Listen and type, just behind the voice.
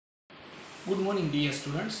Good morning dear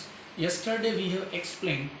students. Yesterday we have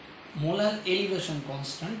explained Molal elevation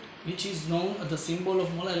constant, which is known as the symbol of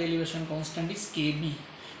Molal elevation constant is Kb.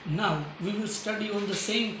 Now we will study on the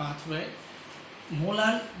same pathway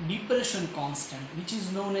Molal depression constant, which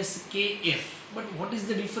is known as Kf. But what is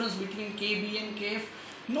the difference between Kb and Kf?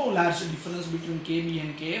 No large difference between Kb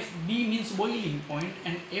and Kf. B means boiling point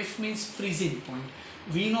and F means freezing point.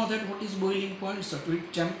 We know that what is boiling point. So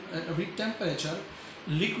with temperature,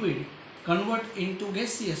 liquid convert into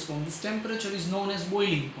gaseous form. This temperature is known as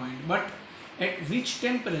boiling point. But at which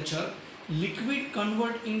temperature liquid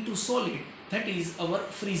convert into solid, that is our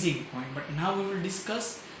freezing point. But now we will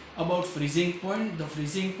discuss about freezing point. The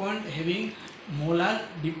freezing point having molar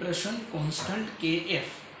depression constant Kf.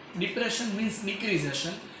 Depression means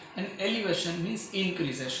decreasation and elevation means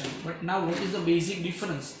increasation. But now what is the basic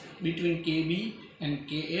difference between Kb and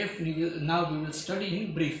Kf? Now we will study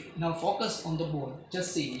in brief. Now focus on the board.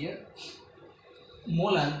 Just see here.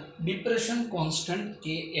 Molar depression constant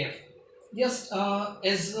Kf. Yes,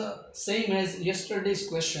 same as yesterday's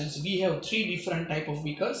questions, we have three different type of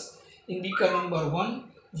beakers. In beaker number 1,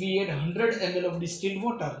 we had 100 ml of distilled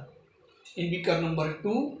water. In beaker number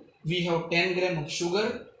 2, we have 10 gram of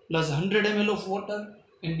sugar plus 100 ml of water.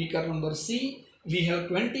 In beaker number C, we have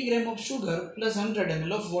 20 gram of sugar plus 100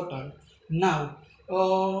 ml of water. Now,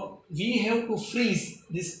 we have to freeze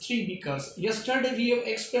these three beakers. Yesterday we have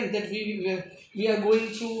explained that we are going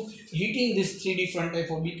through heating these three different type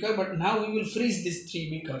of beaker, but now we will freeze these three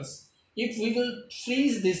beakers. If we will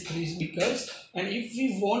freeze these three beakers, and if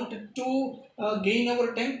we want to gain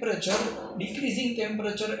our temperature, decreasing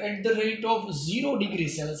temperature at the rate of 0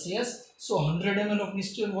 degrees Celsius, so 100 ml of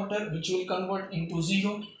distilled water, which will convert into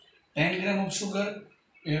 0, 10 gram of sugar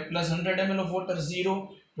plus 100 ml of water 0,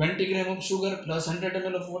 20 gram of sugar plus 100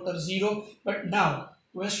 ml of water 0. But now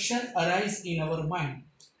question arise in our mind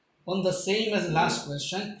on the same as last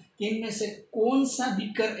question कि इनमें से कौन सा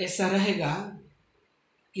beaker ऐसा रहेगा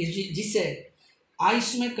कि जिसे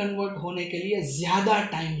ice में कन्वर्ट होने के लिए ज्यादा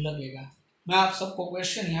टाइम लगेगा. मैं आप सबको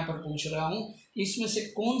क्वेश्चन यहाँ पर पूछ रहा हूँ कि इसमें से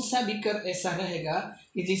कौन सा बीकर ऐसा रहेगा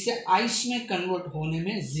कि जिसे आइस में कन्वर्ट होने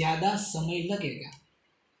में ज्यादा समय लगेगा.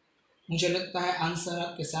 मुझे लगता है आंसर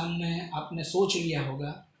आपके सामने है, आपने सोच लिया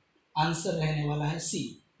होगा. आंसर रहने वाला है सी,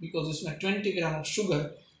 बिकॉज इसमें 20 ग्राम ऑफ शुगर,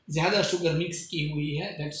 ज़्यादा शुगर मिक्स की हुई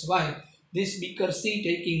है. That's why this beaker C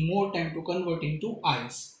taking more time to convert into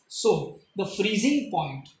ice. So the freezing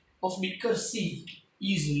point of beaker C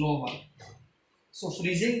is lower. So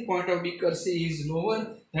freezing point of beaker C is lower.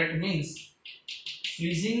 That means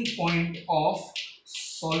freezing point of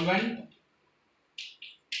solvent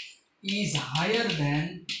is higher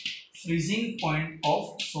than freezing point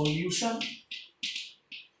of solution.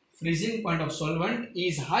 Freezing point of solvent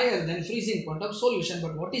is higher than freezing point of solution.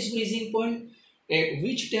 But what is freezing point? At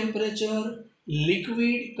which temperature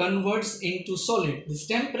liquid converts into solid. This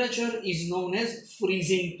temperature is known as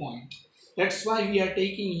freezing point. That's why we are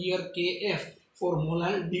taking here Kf for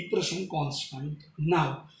molar depression constant.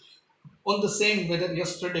 Now, on the same way that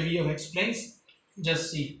yesterday we have explained,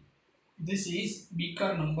 just see. This is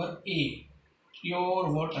beaker number A,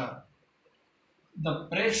 pure water. The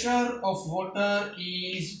pressure of water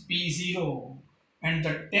is P0 and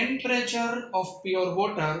the temperature of pure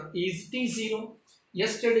water is T0.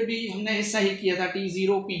 Yesterday भी हमने ऐसा ही किया था,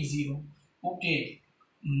 T0 P0. Okay.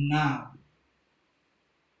 Now,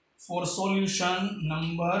 for solution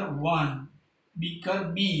number 1,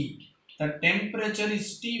 beaker B, the temperature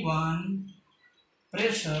is T1,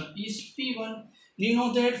 pressure is P1. We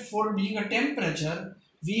know that for being a temperature,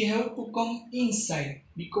 we have to come inside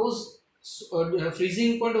because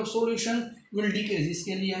freezing point of solution will decrease.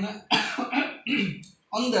 इसके लिए हमें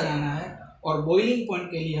अंदर आना है और boiling point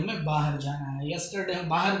के लिए हमें बाहर जाना है. Yesterday हम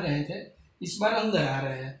बाहर गए थे, इस बार अंदर आ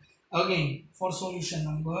रहे हैं. Again, for solution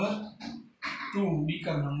number 2,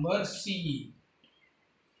 beaker number C,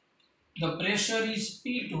 the pressure is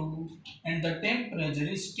P2 and the temperature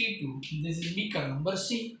is T2. This is beaker number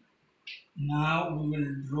C. Now we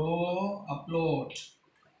will draw a plot.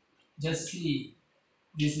 Just see.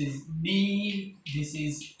 This is D, this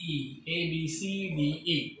is E. A, B, C, D,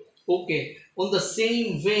 E. Okay. On the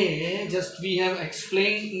same way, just we have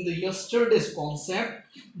explained in the yesterday's concept,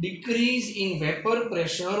 decrease in vapor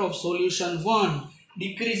pressure of solution 1.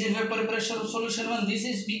 Decrease in vapor pressure of solution 1. This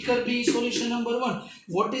is beaker B, solution number 1.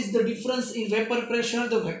 What is the difference in vapor pressure?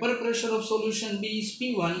 The vapor pressure of solution B is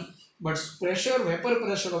P1, but vapor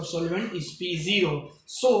pressure of solvent is P0.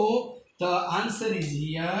 So, the answer is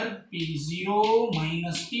here P0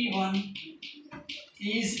 minus P1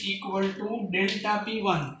 is equal to delta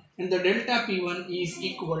P1, and the delta P1 is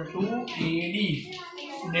equal to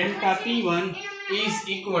AD. Delta P1 is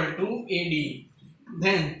equal to AD.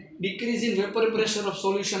 Then decrease in vapor pressure of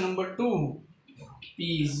solution number 2,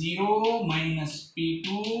 P0 minus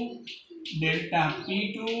P2 delta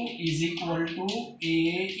P2 is equal to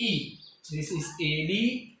AE. This is AD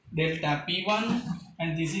delta P1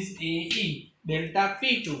 and this is AE delta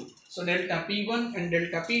P2. So delta P1 and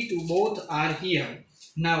delta P2 both are here.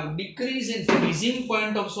 Now decrease in freezing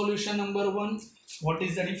point of solution number 1. What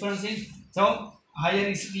is the difference in? So higher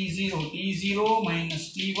is T0. T0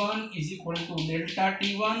 minus T1 is equal to delta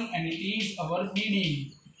T1 and it is our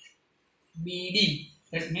BD. BD,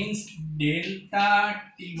 that means delta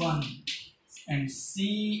T1, and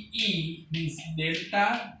CE means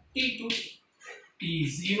delta T2.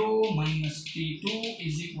 T0 minus T2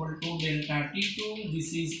 is equal to delta T2.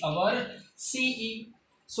 This is our CE.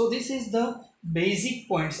 So this is the basic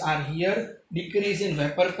points are here. Decrease in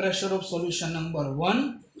vapor pressure of solution number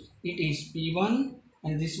 1. It is P1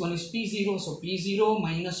 and this one is P0. So P0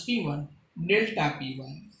 minus P1 delta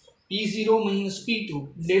P1. P0 minus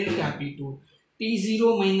P2 delta P2.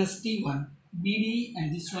 T0 minus T1 BD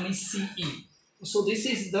and this one is CE. So this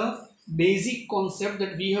is the basic concept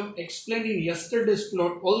that we have explained in yesterday's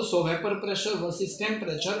plot also, vapor pressure versus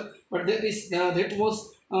temperature, but there is that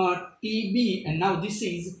was TB and now this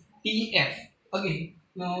is TF. Again,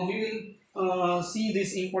 now we will see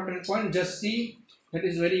this important point. Just see, that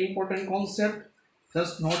is very important concept.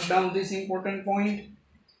 Just note down this important point.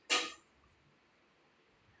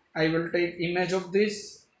 I will take image of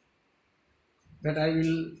this that I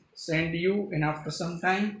will send you and after some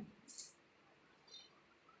time.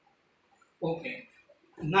 Okay,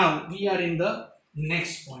 now we are in the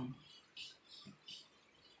next point.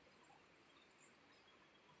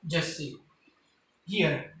 Just see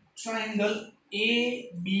here, triangle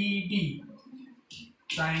ABD,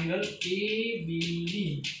 triangle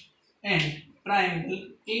ABD and triangle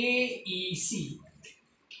AEC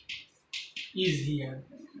is here.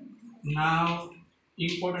 Now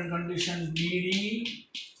important condition, BD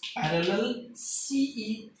parallel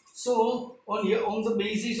CE. So on the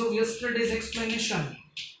basis of yesterday's explanation,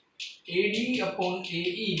 AD upon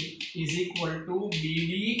AE is equal to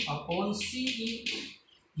BD upon CE.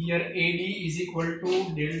 Here AD is equal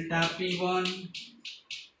to delta P1,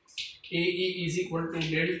 AE is equal to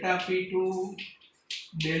delta P2,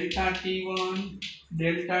 delta T1,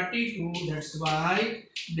 delta T2. That's why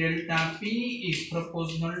delta P is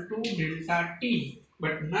proportional to delta T.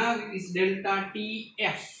 But now it is delta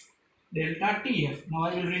TF. Delta TF. Now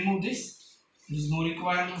I will remove this. There is no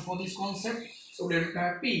requirement for this concept. So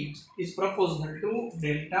delta P is proportional to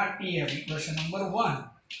delta TF. Equation number 1.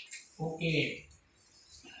 Okay.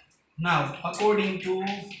 Now according to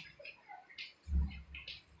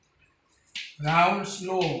Raoult's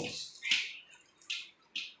laws,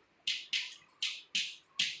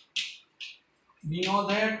 we know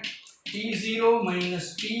that T0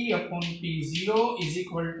 minus P upon P0 is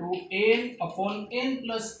equal to N upon N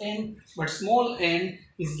plus N, but small n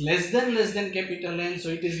is less than capital N, so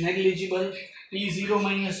it is negligible. T0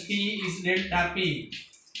 minus P is delta P.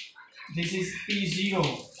 This is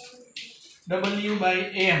P0. W by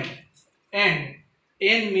M. And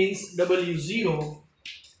N means W0,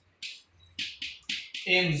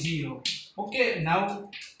 M0. Okay, now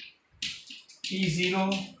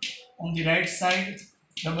T0 on the right side,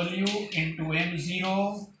 W into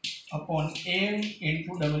M0 upon M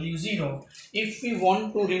into W0. If we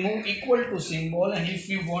want to remove equal to symbol and if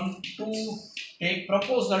we want to take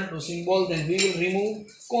proportional to symbol, then we will remove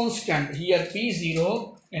constant. Here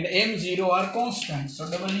P0 and M0 are constant. So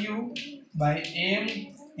W by M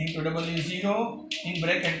into W0 in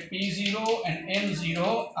bracket P0 and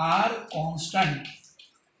M0 are constant.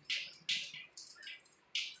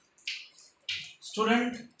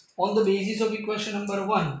 Student, on the basis of equation number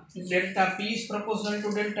 1, if delta P is proportional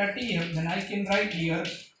to delta TF, then I can write here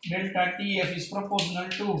delta TF is proportional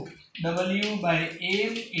to W by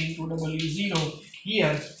M into W0.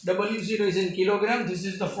 Here W0 is in kilogram. This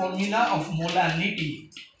is the formula of molality.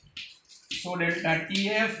 So delta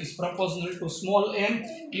TF is proportional to small m.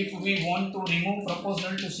 If we want to remove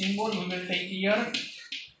proportional to symbol, we will take here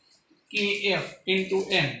KF into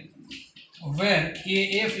M, where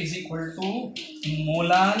KF is equal to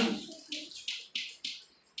molal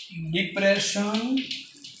depression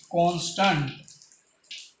constant.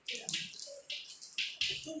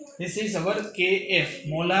 This is our KF,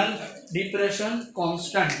 molal depression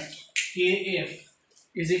constant. KF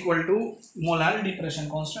is equal to molal depression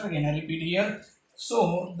constant. Again I repeat here.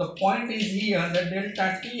 So the point is here that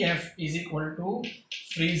delta TF is equal to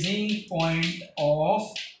freezing point of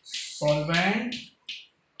solvent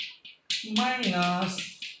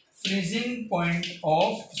minus freezing point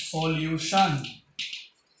of solution.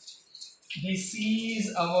 This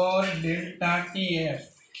is our delta TF.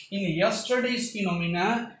 In yesterday's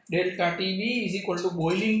phenomena, delta TB is equal to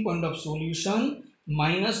boiling point of solution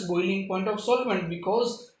minus boiling point of solvent,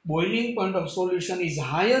 because boiling point of solution is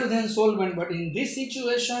higher than solvent, but in this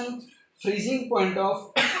situation freezing point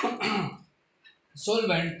of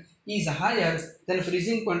solvent is higher than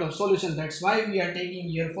freezing point of solution. That's why we are taking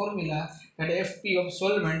here formula that Fp of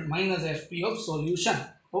solvent minus Fp of solution.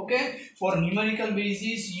 Okay, for numerical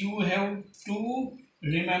basis you have to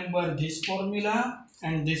remember this formula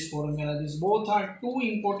and this formula. These both are two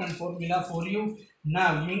important formula for you.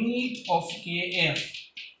 Now unit of Kf,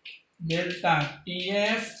 delta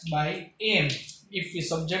Tf by m. If we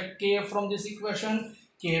subject Kf from this equation,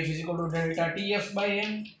 Kf is equal to delta Tf by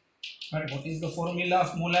m. But what is the formula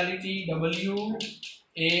of molality? W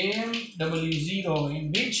m W0,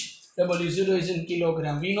 in which W0 is in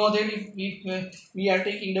kilogram. We know that if we are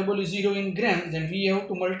taking W0 in gram, then we have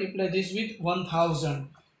to multiply this with 1000.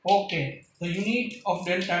 Okay, the unit of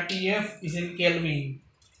delta TF is in Kelvin,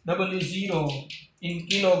 W0 in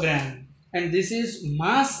kilogram, and this is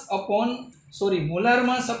mass upon, molar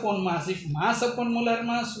mass upon mass. If mass upon molar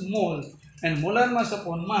mass, mole, and molar mass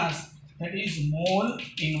upon mass, that is mole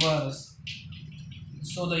inverse.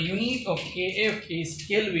 So the unit of Kf is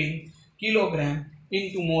Kelvin, kilogram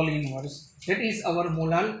into mole inverse. That is our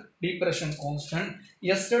molar depression constant.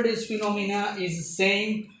 Yesterday's phenomena is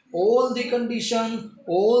same. All the condition,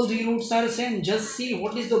 all the roots are same. Just see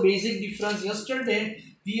what is the basic difference. Yesterday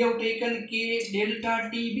we have taken K delta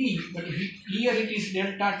TB, but here it is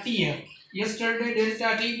delta TF. Yesterday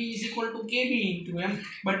delta TB is equal to KB into M,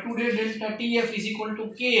 but today delta TF is equal to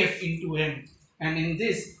KF into M. And in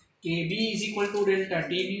this, KB is equal to delta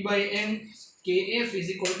TB by M, KF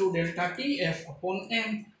is equal to delta TF upon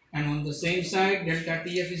M, and on the same side delta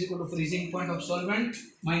TF is equal to freezing point of solvent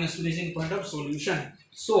minus freezing point of solution.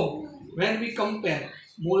 So when we compare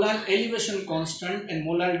molar elevation constant and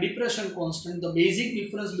molar depression constant, the basic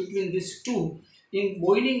difference between these two, in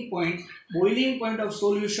boiling point of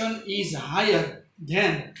solution is higher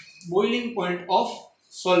than boiling point of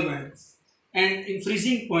solvent, and in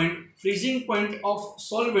freezing point of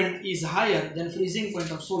solvent is higher than freezing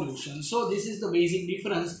point of solution. So this is the basic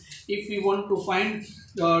difference. If we want to find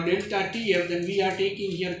delta TF, then we are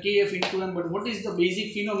taking here KF into M. But what is the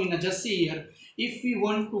basic phenomena? Just see here. If we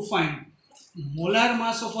want to find molar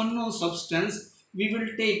mass of unknown substance, we will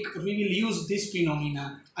use this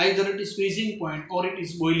phenomena. Either it is freezing point, or it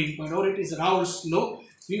is boiling point, or it is Raoult's law.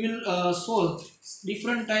 We will solve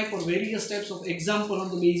different type or various types of example on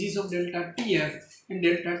the basis of delta TF and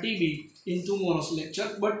delta TB in tomorrow's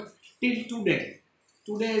lecture. But till today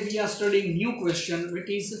we are studying new question, which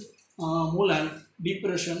is molar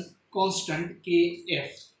depression constant KF.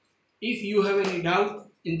 If you have any doubt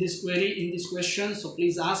in this query, in this question, so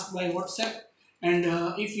please ask by WhatsApp. And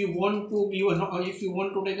if you want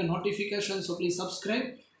to take a notification, so please subscribe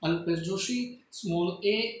alpesh Joshi small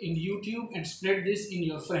a in YouTube and spread this in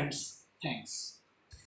your friends. Thanks.